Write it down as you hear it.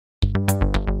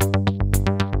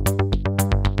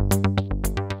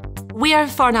We are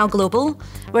Farnell Global.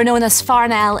 We're known as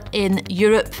Farnell in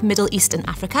Europe, Middle East and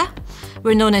Africa.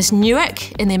 We're known as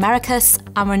Newark in the Americas,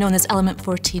 and we're known as Element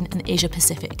 14 in Asia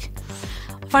Pacific.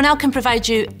 Farnell can provide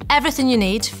you everything you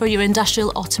need for your industrial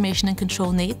automation and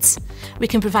control needs. We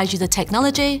can provide you the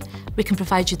technology, we can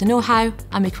provide you the know-how,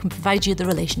 and we can provide you the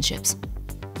relationships.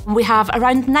 We have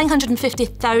around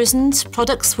 950,000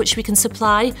 products which we can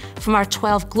supply from our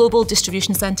 12 global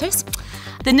distribution centres.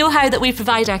 The know-how that we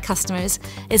provide our customers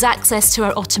is access to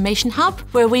our automation hub,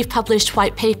 where we've published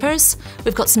white papers.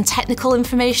 We've got some technical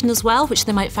information as well, which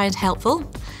they might find helpful.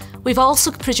 We've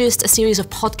also produced a series of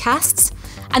podcasts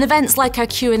and events like our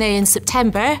Q&A in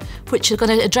September, which are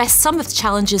going to address some of the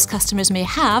challenges customers may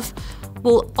have,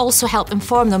 will also help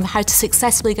inform them how to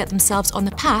successfully get themselves on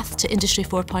the path to Industry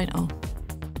 4.0.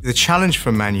 The challenge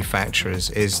for manufacturers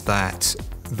is that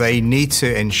they need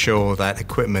to ensure that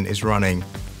equipment is running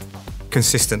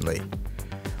consistently.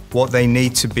 What they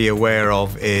need to be aware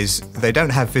of is they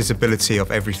don't have visibility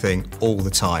of everything all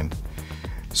the time.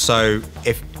 So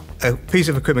if a piece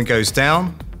of equipment goes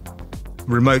down,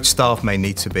 remote staff may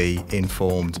need to be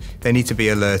informed, they need to be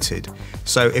alerted.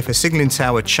 So if a signalling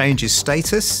tower changes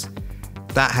status,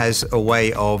 that has a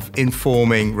way of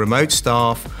informing remote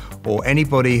staff or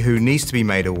anybody who needs to be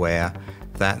made aware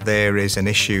that there is an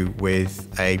issue with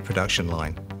a production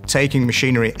line. Taking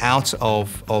machinery out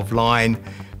of line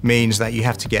means that you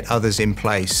have to get others in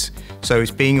place. So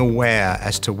it's being aware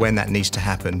as to when that needs to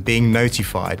happen, being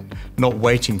notified, not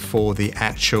waiting for the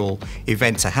actual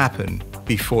event to happen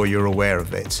before you're aware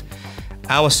of it.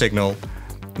 Our Signal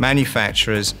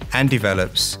manufactures and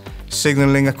develops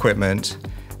signalling equipment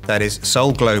that is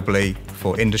sold globally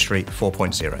for Industry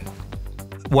 4.0.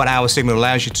 What our Signal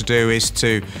allows you to do is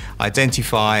to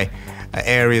identify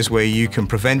areas where you can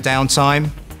prevent downtime,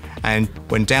 and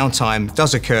when downtime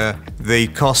does occur, the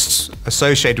costs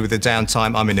associated with the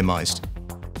downtime are minimised.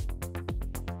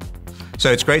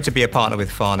 So it's great to be a partner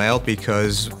with Farnell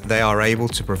because they are able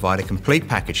to provide a complete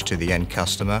package to the end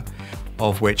customer,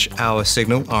 of which our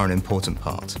Signal are an important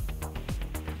part.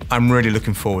 I'm really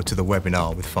looking forward to the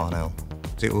webinar with Farnell.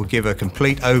 It will give a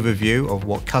complete overview of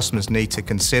what customers need to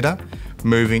consider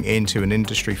moving into an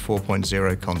Industry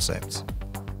 4.0 concept.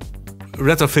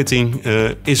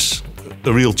 Retrofitting is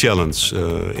a real challenge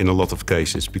in a lot of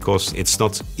cases because it's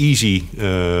not easy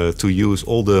to use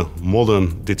all the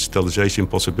modern digitalization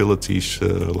possibilities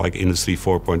like Industry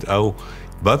 4.0,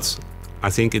 but I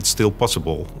think it's still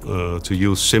possible to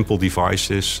use simple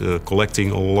devices, collecting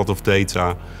a lot of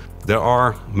data. There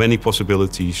are many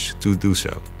possibilities to do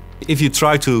so. If you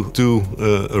try to do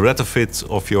a retrofit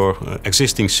of your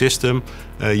existing system,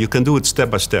 you can do it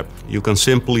step by step. You can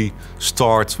simply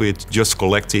start with just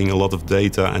collecting a lot of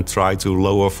data and try to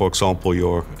lower, for example,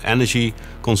 your energy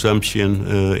consumption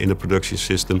in the production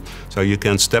system. So you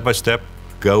can step by step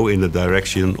go in the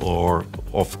direction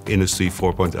of Industry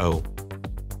 4.0.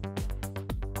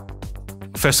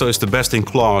 Festo is the best in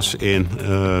class in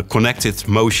connected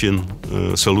motion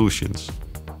solutions.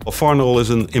 Farnell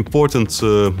is an important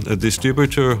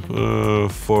distributor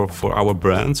for our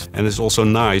brand, and it's also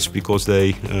nice because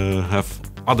they have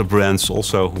other brands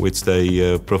also which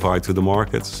they provide to the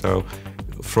market. So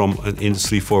from an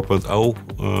Industry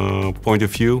 4.0 point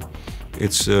of view,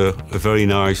 it's a very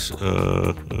nice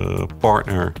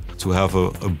partner to have a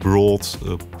broad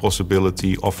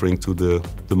possibility offering to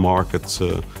the market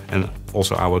and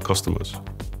also our customers.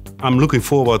 I'm looking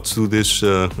forward to this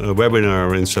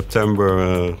webinar in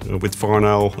September with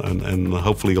Farnell and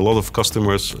hopefully a lot of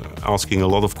customers asking a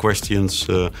lot of questions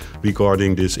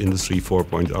regarding this Industry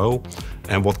 4.0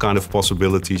 and what kind of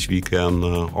possibilities we can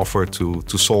offer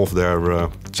to solve their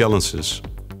challenges.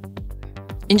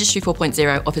 Industry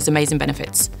 4.0 offers amazing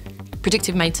benefits.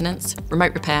 Predictive maintenance,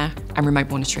 remote repair and remote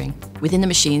monitoring. Within the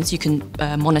machines you can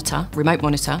remote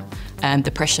monitor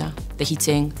the pressure, the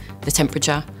heating, the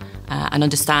temperature, and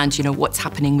understand what's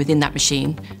happening within that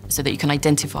machine so that you can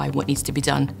identify what needs to be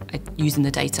done using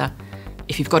the data.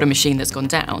 If you've got a machine that's gone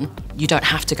down, you don't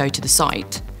have to go to the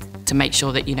site to make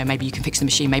sure that maybe you can fix the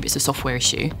machine, maybe it's a software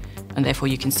issue, and therefore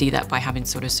you can see that by having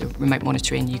sort of remote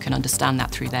monitoring, you can understand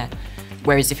that through there.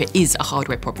 Whereas if it is a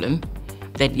hardware problem,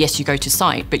 then yes, you go to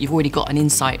site, but you've already got an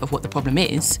insight of what the problem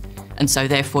is, and so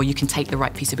therefore you can take the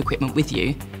right piece of equipment with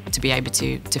you to be able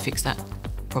to fix that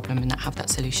problem and have that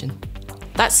solution.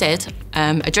 That said,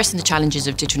 addressing the challenges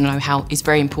of digital know-how is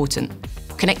very important.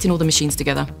 Connecting all the machines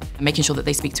together and making sure that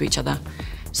they speak to each other,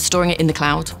 storing it in the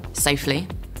cloud safely.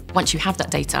 Once you have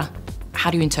that data, how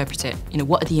do you interpret it?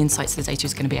 What are the insights the data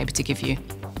is going to be able to give you?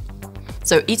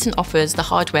 So Eaton offers the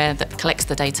hardware that collects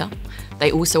the data,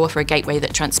 They also offer a gateway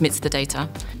that transmits the data,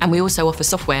 and we also offer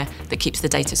software that keeps the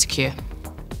data secure.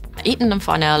 Eaton and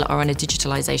Farnell are on a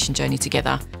digitalisation journey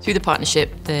together. Through the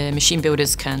partnership, the machine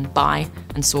builders can buy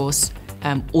and source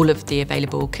all of the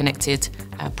available connected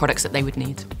products that they would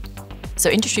need. So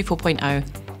Industry 4.0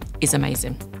 is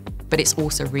amazing, but it's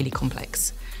also really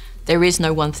complex. There is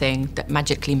no one thing that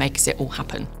magically makes it all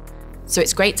happen. So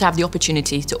it's great to have the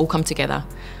opportunity to all come together,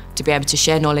 to be able to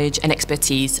share knowledge and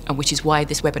expertise, and which is why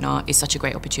this webinar is such a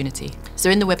great opportunity. So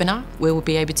in the webinar, we will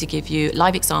be able to give you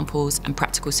live examples and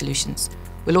practical solutions.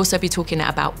 We'll also be talking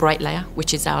about BrightLayer,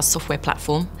 which is our software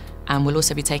platform, and we'll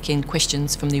also be taking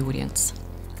questions from the audience.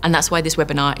 And that's why this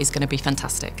webinar is going to be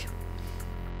fantastic.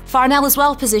 Farnell is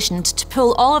well positioned to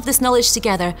pull all of this knowledge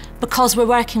together because we're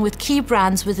working with key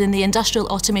brands within the industrial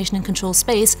automation and control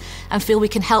space and feel we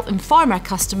can help inform our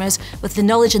customers with the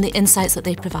knowledge and the insights that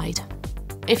they provide.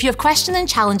 If you have questions and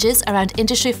challenges around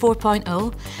Industry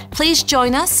 4.0, please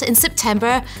join us in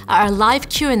September at our live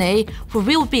Q&A where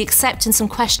we will be accepting some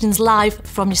questions live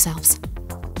from yourselves.